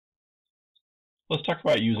Let's talk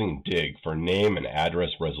about using dig for name and address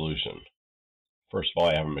resolution. First of all,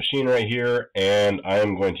 I have a machine right here, and I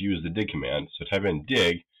am going to use the dig command. So type in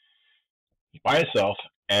dig by itself,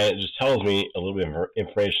 and it just tells me a little bit of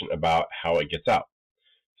information about how it gets out.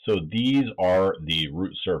 So these are the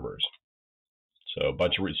root servers. So a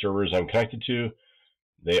bunch of root servers I'm connected to.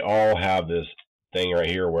 They all have this thing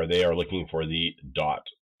right here where they are looking for the dot.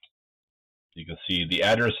 You can see the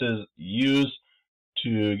addresses used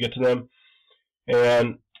to get to them.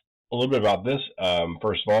 And a little bit about this.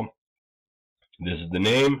 First of all, this is the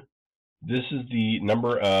name. This is the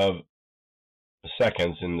number of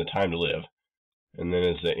seconds in the time to live. And then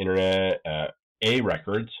it's the internet A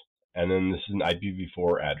records. And then this is an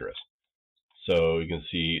IPv4 address. So you can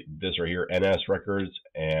see this right here, NS records,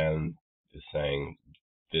 and it's saying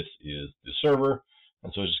this is the server.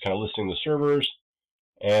 And so it's just kind of listing the servers.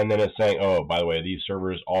 And then it's saying, oh, by the way, these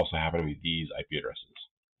servers also happen to be these IP addresses.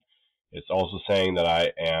 It's also saying that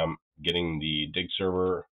I am getting the dig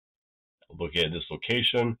server located at this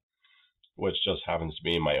location, which just happens to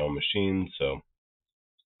be my own machine. So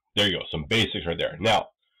there you go, some basics right there. Now,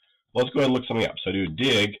 let's go ahead and look something up. So I do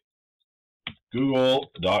dig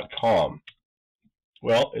google.com.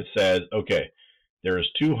 Well, it says, okay,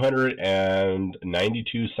 there's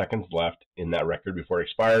 292 seconds left in that record before it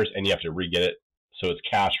expires, and you have to re-get it, so it's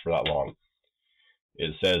cached for that long.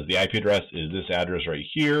 It says the IP address is this address right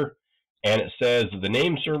here, and it says the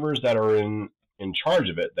name servers that are in charge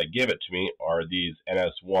of it, that give it to me, are these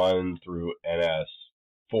ns1 through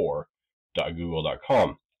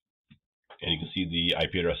ns4.google.com. And you can see the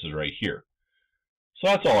IP addresses right here. So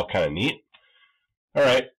that's all kind of neat. All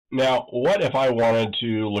right, now what if I wanted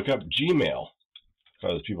to look up Gmail?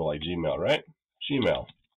 Because people like Gmail, right? Gmail.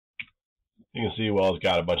 You can see, well, it's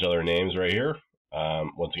got a bunch of other names right here.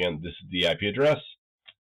 Once again, this is the IP address.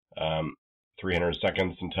 300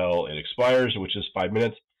 seconds until it expires, which is 5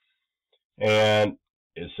 minutes. And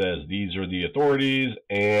it says these are the authorities,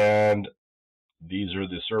 and these are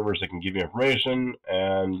the servers that can give you information.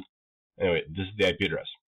 And anyway, this is the IP address.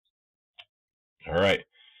 All right.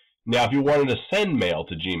 Now, if you wanted to send mail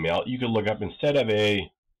to Gmail, you could look up, instead of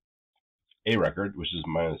a record, which is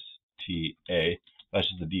 -TA, that's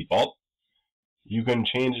just the default, you can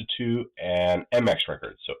change it to an MX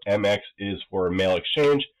record. So MX is for mail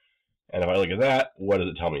exchange. And if I look at that, what does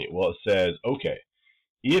it tell me? Well, it says, okay,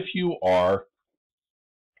 if you are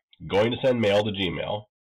going to send mail to Gmail,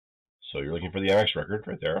 so you're looking for the MX record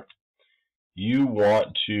right there, you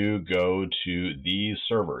want to go to these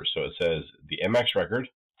servers. So it says the MX record,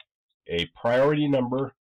 a priority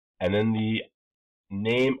number, and then the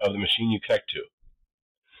name of the machine you connect to.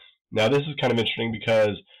 Now, this is kind of interesting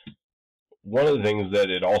because one of the things that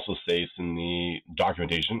it also states in the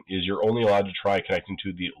documentation is you're only allowed to try connecting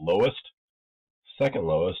to the lowest, second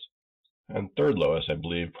lowest, and third lowest, I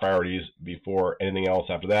believe, priorities before anything else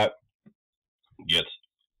after that gets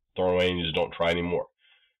thrown away and you just don't try anymore.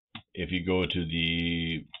 If you go to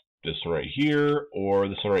this one right here or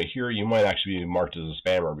this one right here, you might actually be marked as a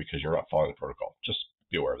spammer because you're not following the protocol. Just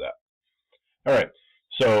be aware of that. All right,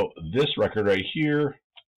 so this record right here,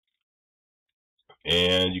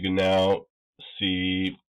 and you can now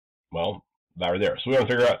see, well, that right there. So we want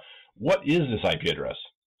to figure out, what is this IP address?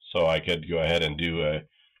 So I could go ahead and do a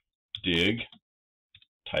dig,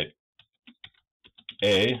 type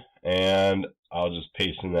A, and I'll just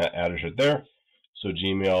paste in that address right there. So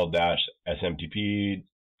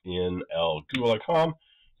gmail-smtp-google.com,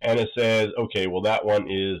 and it says, okay, well, that one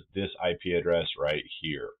is this IP address right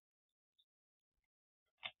here.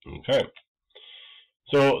 Okay.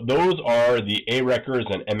 So those are the A records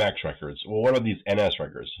and MX records. Well, what are these NS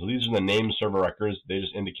records? So these are the name server records. They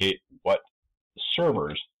just indicate what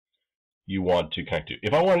servers you want to connect to.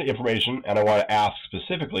 If I wanted information and I want to ask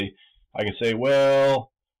specifically, I can say,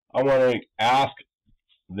 well, I want to ask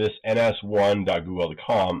this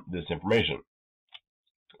ns1.google.com this information.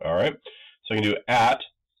 All right. So I can do @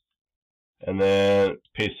 and then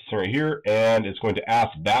paste this right here, and it's going to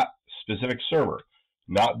ask that specific server,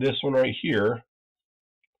 not this one right here.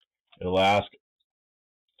 It'll ask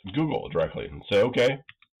Google directly and say, okay,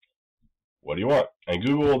 what do you want? And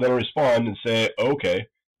Google will then respond and say, okay,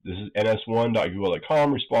 this is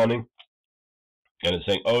ns1.google.com responding. And it's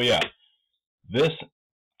saying, oh yeah, this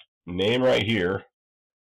name right here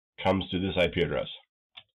comes to this IP address.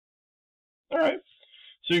 All right,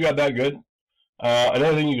 so you got that good.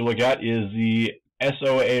 Another thing you can look at is the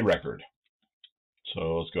SOA record.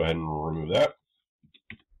 So let's go ahead and remove that.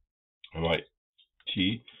 I'm like,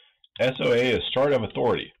 SOA is start of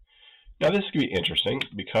authority. Now this could be interesting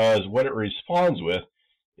because what it responds with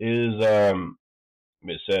is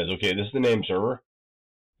it says, okay, this is the name server.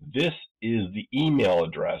 this is the email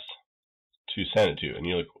address to send it to. And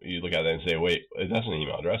you look at that and say, wait, that's an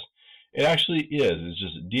email address. It actually is. It's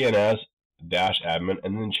just DNS-admin,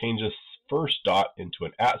 and then change this first dot into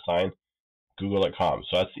an @ sign, google.com.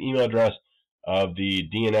 So that's the email address of the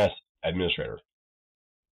DNS administrator.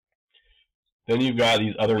 Then you've got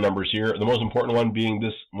these other numbers here. The most important one being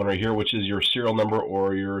this one right here, which is your serial number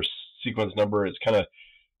or your sequence number. It kind of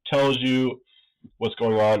tells you what's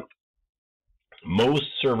going on. Most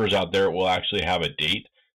servers out there will actually have a date.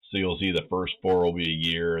 So you'll see the first 4 will be a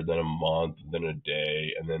year, then a month, then a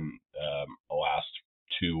day, and then the last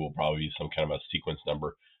 2 will probably be some kind of a sequence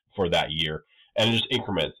number for that year. And it just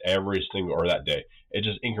increments every single, or that day. It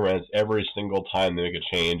just increments every single time they make a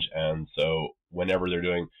change. And so whenever they're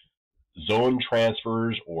doing zone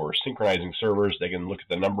transfers or synchronizing servers, they can look at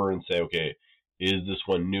the number and say, okay, is this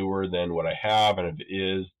one newer than what I have? And if it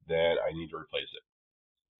is, then I need to replace it.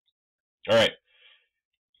 All right.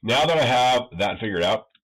 Now that I have that figured out,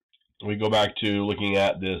 we go back to looking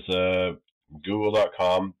at this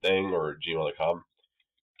google.com thing or gmail.com.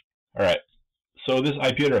 All right. So this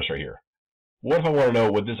IP address right here. What if I want to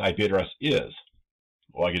know what this IP address is?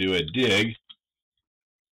 Well, I could do a dig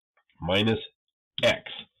 -x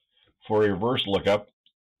for a reverse lookup,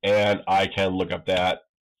 and I can look up that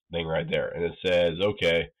thing right there. And it says,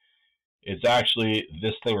 okay, it's actually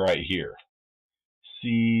this thing right here.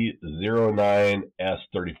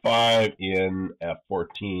 C09S35 in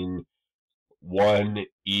F14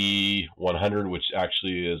 1E100, which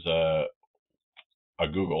actually is a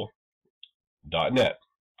Google.net.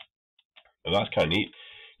 And that's kind of neat.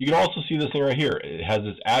 You can also see this thing right here. It has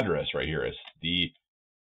this address right here. It's the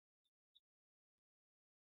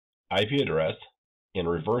IP address in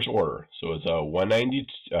reverse order. So it's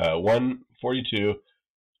 142,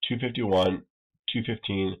 251,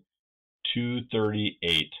 215,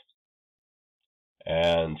 238.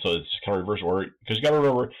 And so it's kind of reverse order, because you got to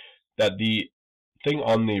remember that the thing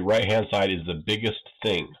on the right hand side is the biggest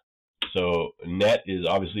thing. So net is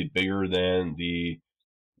obviously bigger than the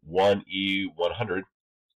 1E100,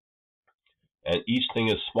 and each thing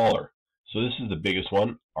is smaller. So this is the biggest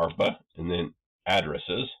one, ARPA, and then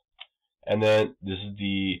addresses. And then this is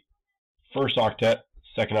the first octet,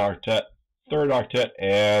 second octet, third octet,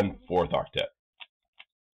 and fourth octet.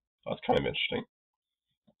 That's kind of interesting.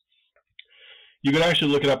 You could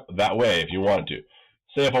actually look it up that way if you wanted to.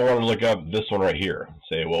 Say if I wanted to look up this one right here.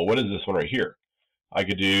 Say, well, what is this one right here? I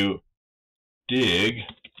could do dig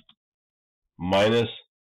 -t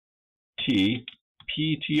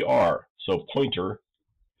PTR, so pointer,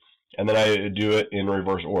 and then I do it in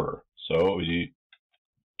reverse order. So it would be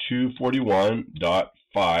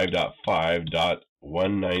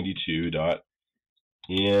 241.5.5.192.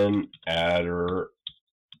 adder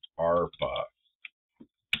ARPA.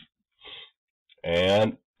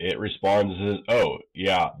 And it responds and says, oh,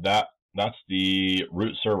 yeah, that's the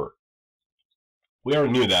root server. We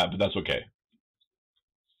already knew that, but that's okay.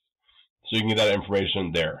 So you can get that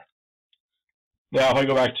information there. Now, if I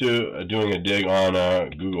go back to doing a dig on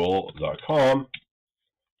google.com,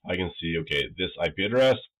 I can see, okay, this IP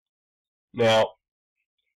address. Now,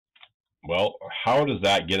 well, how does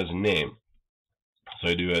that get its name? So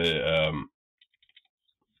I do a,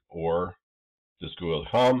 or this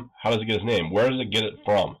google.com, how does it get its name? Where does it get it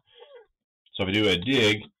from? So if I do a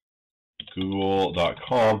dig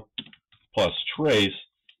google.com plus trace,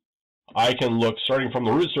 I can look starting from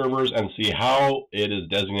the root servers and see how it is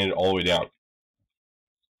designated all the way down.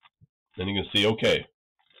 Then you can see, okay,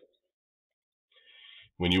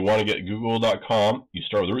 when you want to get google.com, you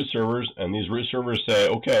start with the root servers, and these root servers say,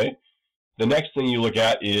 okay, the next thing you look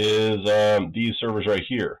at is these servers right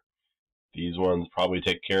here. These ones probably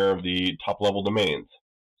take care of the top level domains.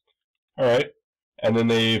 All right, and then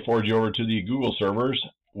they forward you over to the Google servers,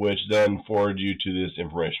 which then forward you to this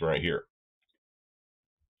information right here.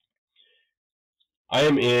 I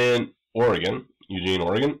am in Oregon, Eugene,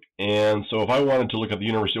 Oregon, and so if I wanted to look at the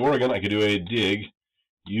University of Oregon, I could do a dig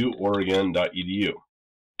uoregon.edu.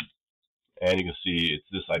 And you can see it's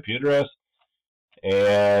this IP address,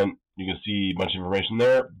 and you can see a bunch of information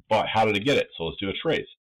there, but how did it get it? So let's do a trace,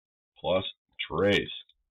 plus trace.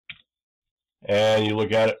 And you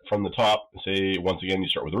look at it from the top, say, once again, you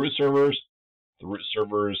start with the root servers. The root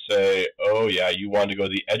servers say, oh yeah, you want to go to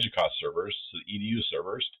the EDUCAUSE servers, so the EDU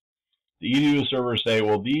servers. The EDU servers say,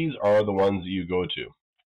 well, these are the ones that you go to.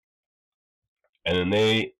 And then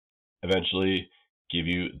they eventually give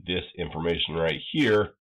you this information right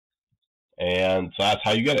here. And so that's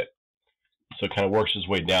how you get it. So it kind of works its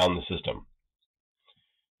way down the system.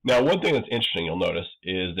 Now, one thing that's interesting you'll notice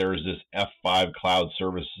is there's this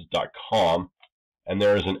f5cloudservices.com and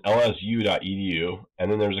there's an lsu.edu,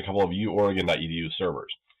 and then there's a couple of uoregon.edu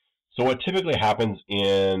servers. So what typically happens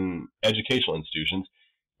in educational institutions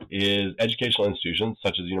is educational institutions,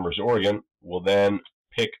 such as the University of Oregon, will then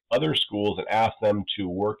pick other schools and ask them to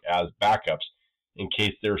work as backups in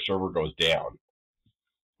case their server goes down.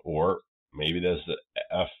 Or maybe this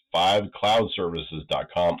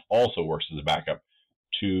f5cloudservices.com also works as a backup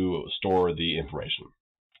to store the information.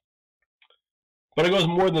 But it goes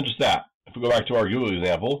more than just that. If we go back to our Google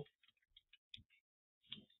example,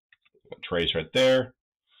 trace right there,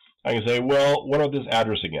 I can say, well, what about this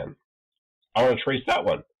address again? I want to trace that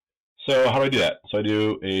one. So how do I do that? So I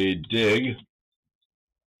do a dig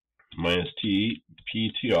 -t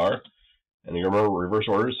ptr, and you remember reverse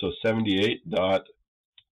orders, so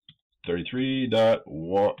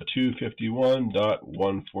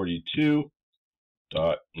 78.33.151.142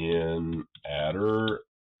 .in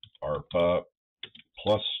ARPA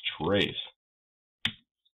plus trace.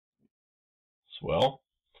 Well,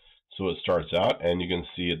 so it starts out, and you can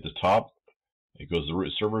see at the top, it goes to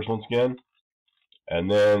root servers once again, and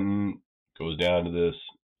then goes down to this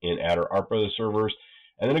in adder ARPA servers,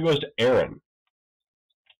 and then it goes to ARIN.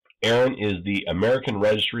 ARIN is the American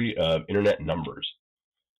Registry of Internet Numbers.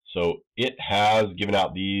 So it has given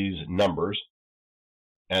out these numbers,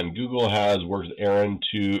 and Google has worked with ARIN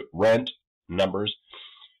to rent numbers,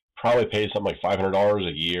 probably pay something like $500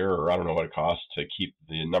 a year, or I don't know what it costs to keep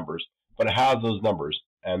the numbers, but it has those numbers.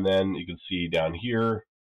 And then you can see down here,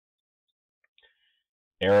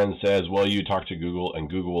 ARIN says, well, you talk to Google,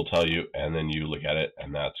 and Google will tell you, and then you look at it,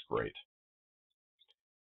 and that's great.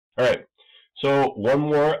 All right, so one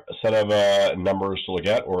more set of numbers to look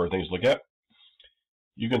at, or things to look at.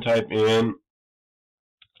 You can type in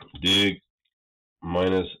dig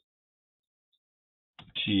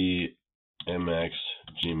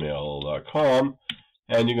 -tmx@gmail.com,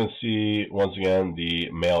 and you can see, once again,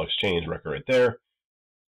 the mail exchange record right there.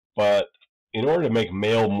 But in order to make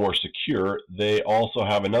mail more secure, they also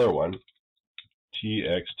have another one,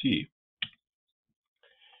 txt.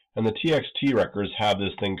 And the txt records have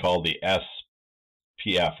this thing called the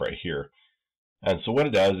SPF right here. And so what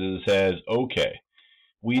it does is it says, okay,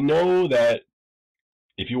 we know that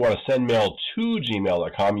if you want to send mail to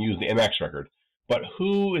gmail.com, use the MX record. But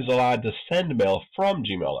who is allowed to send mail from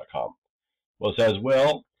gmail.com? Well, it says,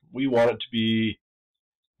 well, we want it to be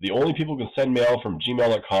the only people who can send mail from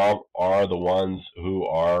gmail.com are the ones who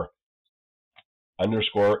are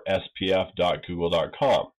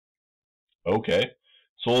 _spf.google.com. Okay,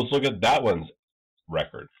 so let's look at that one's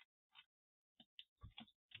record.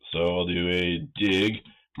 So I'll do a dig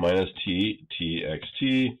 -t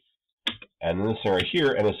txt, and then this thing right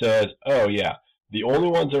here, and it says, oh yeah, the only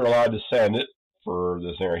ones that are allowed to send it for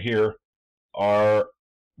this thing right here are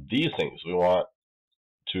these things. We want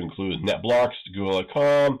to include netblocks to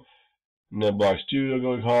google.com, netblocks to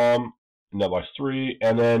google.com, netblocks 3,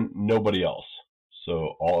 and then nobody else.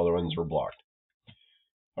 So all other ones are blocked.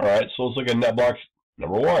 All right, so let's look at netblock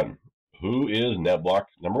number 1. Who is netblock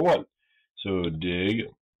number 1? So dig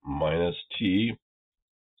 -t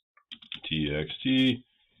txt,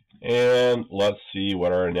 and let's see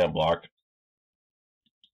what our netblock,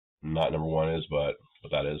 not number 1 is, but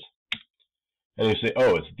what that is. And you say,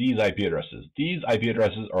 oh, it's these IP addresses. These IP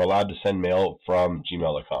addresses are allowed to send mail from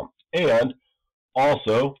gmail.com. And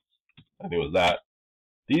also, I think it was that,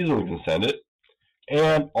 these ones can send it.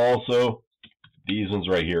 And also, these ones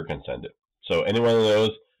right here can send it. So any one of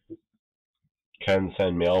those can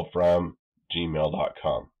send mail from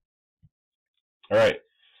gmail.com. All right.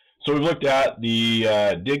 So we've looked at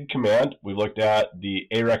the dig command. We've looked at the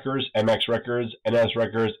A records, MX records, NS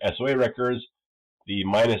records, SOA records, the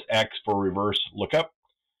 -X for reverse lookup,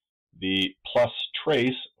 the plus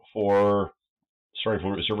trace for starting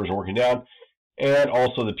from servers and working down, and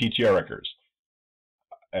also the PTR records,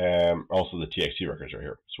 and also the TXT records are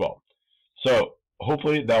here as well. So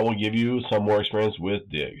hopefully that will give you some more experience with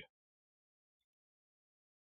dig.